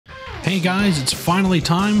Hey guys, it's finally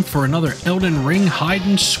time for another Elden Ring hide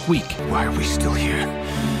and squeak. Why are we still here?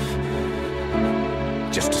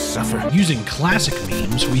 Just to suffer? Using classic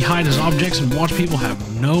memes, we hide as objects and watch people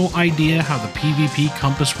have no idea how the PvP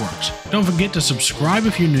compass works. Don't forget to subscribe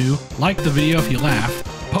if you're new, like the video if you laugh,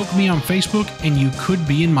 poke me on Facebook, and you could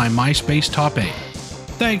be in my MySpace top 8.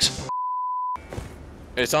 Thanks.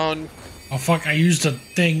 It's on. Oh fuck, I used a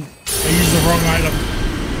thing. I used the wrong item.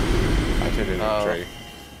 I turned into a tree.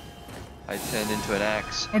 I turned into an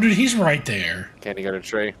axe. Oh dude, he's right there. Can you go to a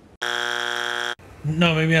tree?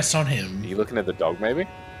 No, maybe that's on him. Are you looking at the dog, maybe?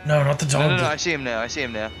 No, not the dog. No, I see him now. I see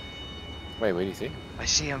him now. Wait, where do you see? I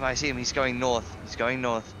see him. He's going north. He's going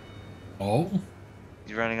north. Oh?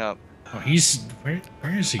 He's running up. Oh, he's... Where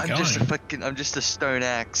is he going? I'm just a stone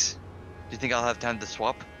axe. Do you think I'll have time to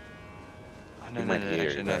swap? Oh, no,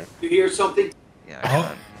 actually, no. You hear something? Yeah,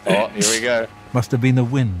 I Oh, here we go. Must have been the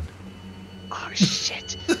wind. Oh,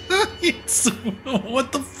 shit.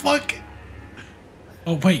 What the fuck?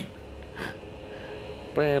 Oh, wait.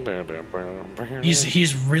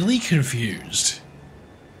 He's really confused.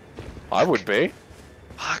 I would be.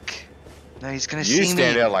 Fuck. No, he's gonna see me. You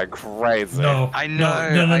stand out like crazy. No. I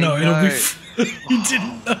know. No. It'll be... You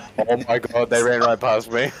didn't know. Oh my god, they ran right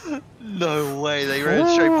past me. No way, they ran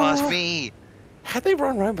straight past me. How'd they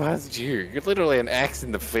run right past you? You're literally an axe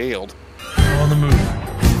in the field. On the move.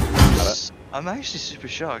 I'm actually super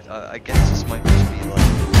shocked. I guess this might just be like...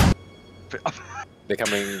 They're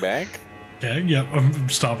coming back? Okay, yeah, I'm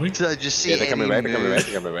stopping. Did I just see They're coming back, they're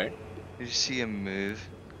coming back. Did you see him move?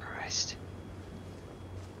 Christ.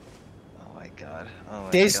 Oh my god. Oh my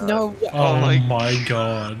There's god. no... Oh my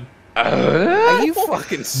god. Are you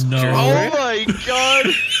fucking stupid? Oh my god!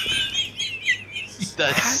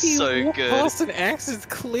 That's How do you so walk good. past an axe is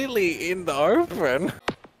clearly in the open?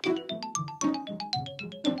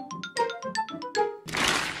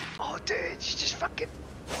 Oh dude, you just fucking... Dude,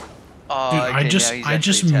 Oh, okay, I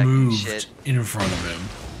just moved in front of him.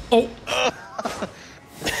 Oh!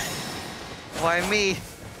 Why me?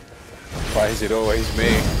 Why is it always me?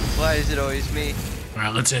 Why is it always me?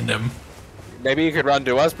 Alright, let's end him. Maybe you could run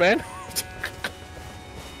to us, man?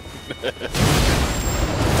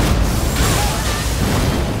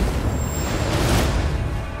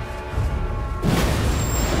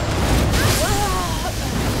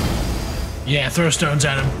 Yeah, throw stones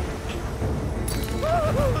at him.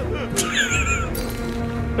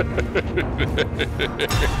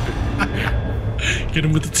 Get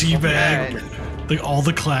him with the tea bag. Like all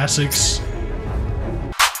the classics.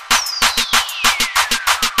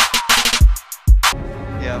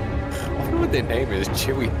 Yeah. I wonder what their name is,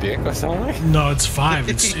 Chewy Dick or something? No, it's 5.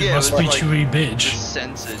 It Yeah, must it be was like- Chewy Bitch.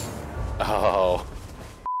 Censored. Oh.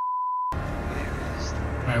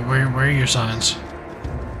 Alright, where are your signs?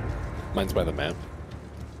 Mine's by the map.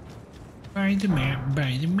 By the map,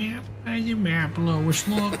 by the map, by the map. Lowest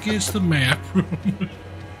look is the map.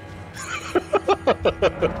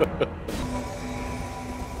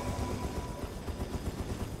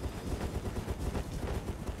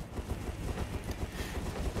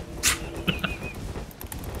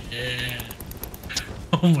 Yeah.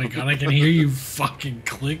 Oh my god, I can hear you fucking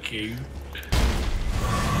clicking.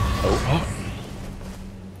 Oh.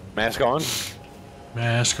 Mask on?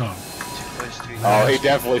 Mask on. Oh, he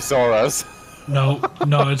definitely saw us. No,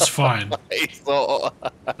 it's fine. He saw.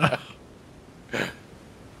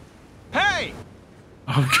 Hey!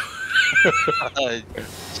 Oh god.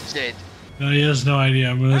 Shit. No, he has no idea.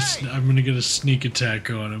 I'm gonna get a sneak attack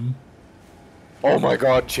on him. Oh my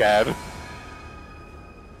god, Chad.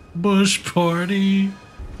 Bush party.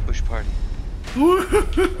 Bush party. We're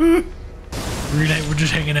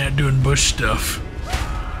just hanging out doing bush stuff.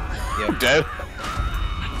 I'm dead.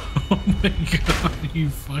 Oh my god, you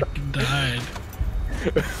fucking died.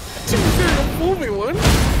 Fool me one.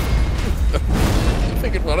 I'm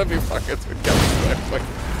thinking one of you fuckers would come back.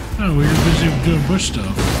 Oh, we were busy doing bush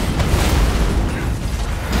stuff.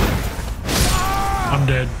 I'm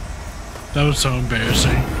dead. That was so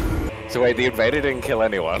embarrassing. So wait, the invader didn't kill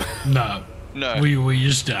anyone? No. No. We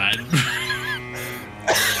just died.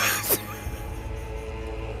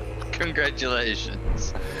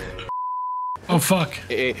 Congratulations. Oh fuck.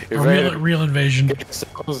 A Invader. real invasion.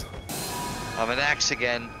 I'm an axe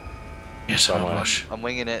again. Yes, I'm a bush. I'm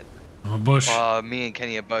winging it. I'm a bush. Me and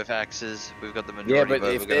Kenny are both axes. We've got the majority Yeah, but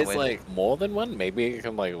vote. if We're gonna there's win. like more than one, maybe it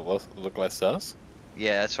can like look less sus.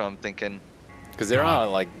 Yeah, that's what I'm thinking. Because there are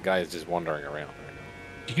like guys just wandering around.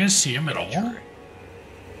 Do you guys see him at all?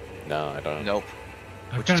 No, I don't. Nope.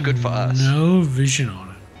 I've Which is got good for us. No vision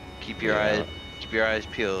on it. Keep your eyes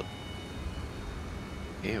peeled.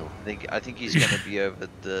 Ew. I think he's gonna be over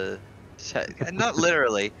the Not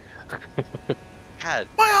literally. Cat.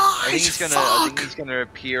 My I think eyes. he's gonna. Fuck. I think he's gonna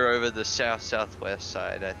appear over the southwest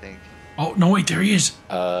side. I think. Oh no! Wait, there he is.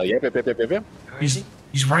 Yep. Where is he?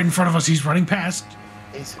 He's right in front of us. He's running past.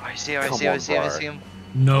 Oh, I see him. I see him.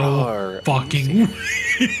 No Bar, fucking.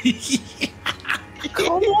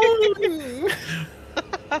 Come on.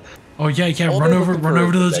 Oh yeah. All Run they're over looking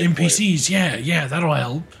for to is those the big NPCs. Yeah, that'll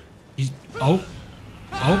help. He's. Oh.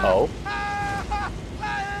 Oh.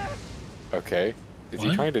 Okay. Is he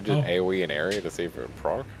What? trying to just Oh. AoE an area to see if it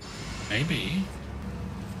proc? Maybe.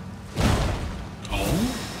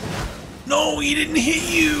 Oh. No, he didn't hit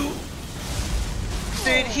you.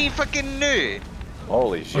 Dude, he fucking knew.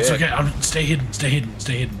 Holy shit. It's okay. Stay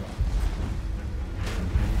hidden.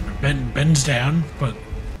 Ben's down, but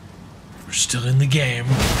we're still in the game.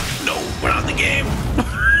 No, we're not in the game.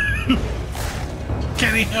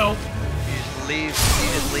 Can he help? You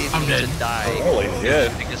just leave I'm me dead. to die. Holy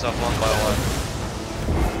shit. Pick us off one by one.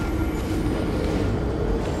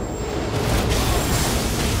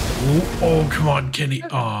 Oh, come on, Kenny.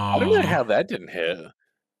 I don't know Oh, how that didn't hit.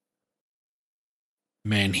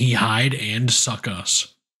 man, he hide and suck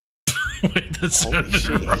us. Wait, that Holy sounded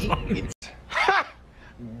shit. wrong.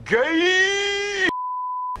 Gay!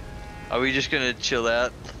 Are we just gonna chill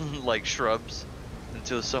out like shrubs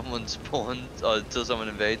until someone spawns or until someone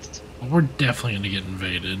invades? We're definitely gonna get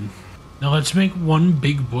invaded. Now let's make one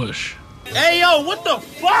big bush. Hey, yo, what the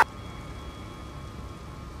fuck?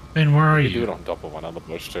 Ben, where are You do you? it on top of one other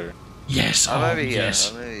bush too. Yes, I'm oh, over here.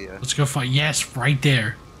 yes. I'm over here. Let's go fight. Yes, right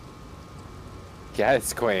there.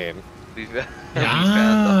 Yes, Queen. We found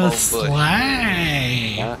Ah, the whole bush.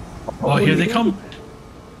 slay. Yeah. Oh, here they come.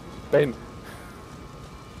 Ben.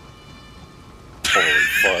 Holy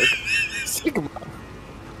fuck. Sigma.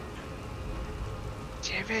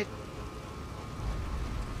 Damn it.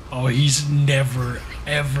 Oh, he's never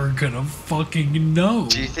ever gonna fucking know.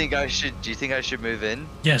 Do you think I should move in?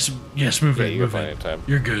 Yes, move Yeah, in, you're move fine in. in time.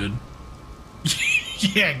 You're good.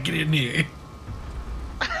 Yeah, get in here.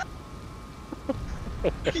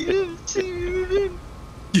 You didn't see me move in.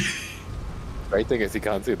 Great thing is he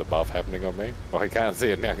can't see the buff happening on me. Well, he can't see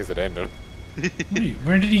it now because it ended. Wait,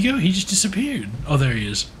 where did he go? He just disappeared. Oh, there he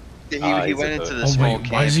is. Yeah, he he's went at into the- the Oh, small wait, why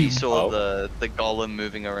camp. is he- He saw Oh. the golem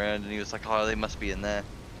moving around, and he was like, "Oh, they must be in there."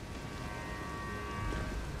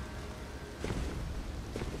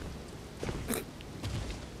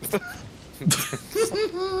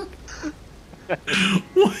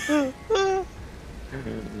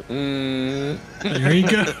 There he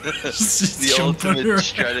goes. Just The jumping ultimate around.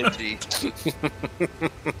 strategy.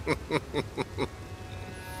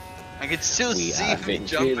 I can still We see have me been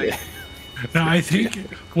jumping. killing. Now, I think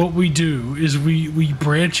what we do is we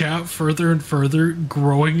branch out further and further,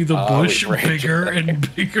 growing the Oh, we bush branch bigger out.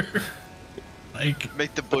 and bigger. Like,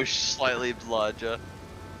 Make the bush slightly larger.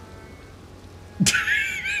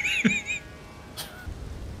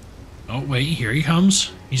 oh wait, here he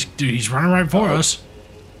comes. He's running right for us.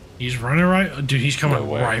 He's running right. Dude, he's coming No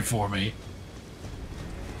way. right for me.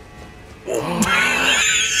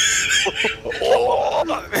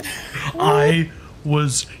 I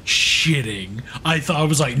was shitting. I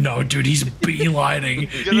was like, no, dude, he's beelining.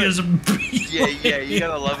 He is Yeah, you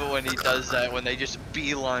gotta love it when he does that, when they just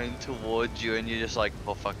beeline towards you and you're just like,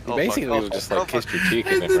 oh fuck, You oh basically fuck, oh, will just fuck, like oh, fuck. kiss your cheek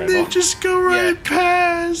And and then then ran they off. just go right Yeah.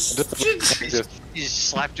 past. He just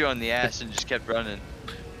slapped you on the ass and just kept running.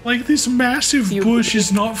 Like, this massive You- bush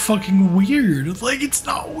is not fucking weird. Like, it's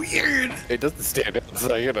not weird. It doesn't stand out,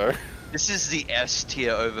 so you know. This is the S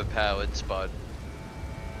tier overpowered spot.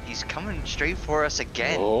 He's coming straight for us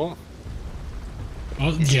again. Oh. Oh,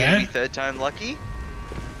 Is he gonna yeah. be third time lucky?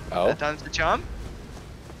 Oh. Third time's the charm?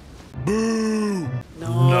 No.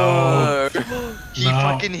 He No,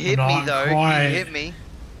 fucking hit me not though. quite. He hit me.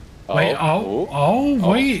 Wait, wait.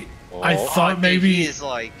 I Oh. thought maybe he is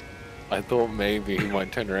like. I thought maybe he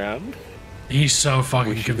might turn around. he's so We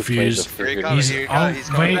fucking should have played the confused. Here he friggin- comes. He's- Here he comes. oh, He's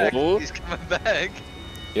coming wait. back. Oh. He's coming back.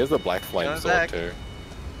 He has the black flame Coming sword back. too.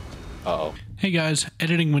 Uh-oh. Hey guys,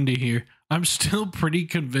 editing Wendy here. I'm still pretty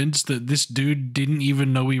convinced that this dude didn't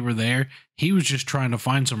even know we were there. He was just trying to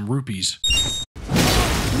find some rupees.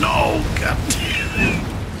 No, god damn it.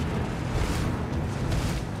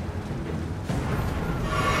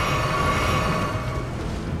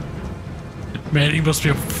 Man, he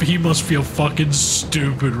must feel fucking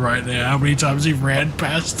stupid right now. How many times he ran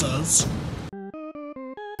past us?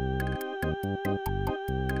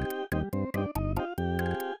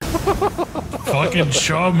 Fucking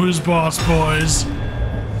show him who's boss, boys.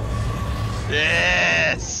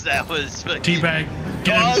 Yes, that was fucking. Teabag,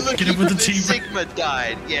 Oh, look, get him with the even teabag. Sigma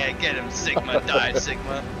died. Yeah, get him. Sigma died.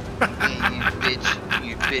 Sigma.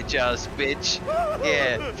 You bitch ass bitch.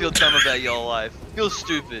 Yeah, feel dumb about your life. Feel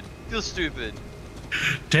stupid. Feel stupid.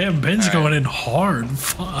 Damn, Ben's Alright. going in hard.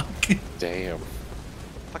 Fuck. Damn.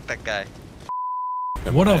 Fuck that guy.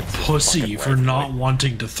 What a That's just pussy fucking for right, not right?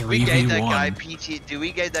 wanting to We gave that guy 3v1.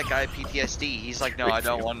 we gave that guy PTSD. He's like, no, I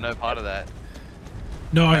don't want no part of that.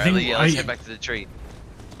 No, I Alright, think yeah, let's head back to the tree.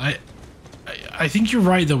 I think you're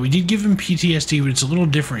right though. We did give him PTSD, but it's a little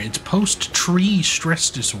different. It's post-tree stress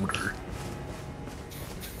disorder.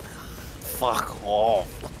 Fuck off.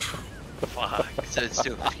 Fuck. So it's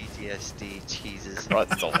still PTSD. Jesus.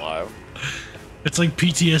 That's alive. It's like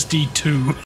PTSD 2.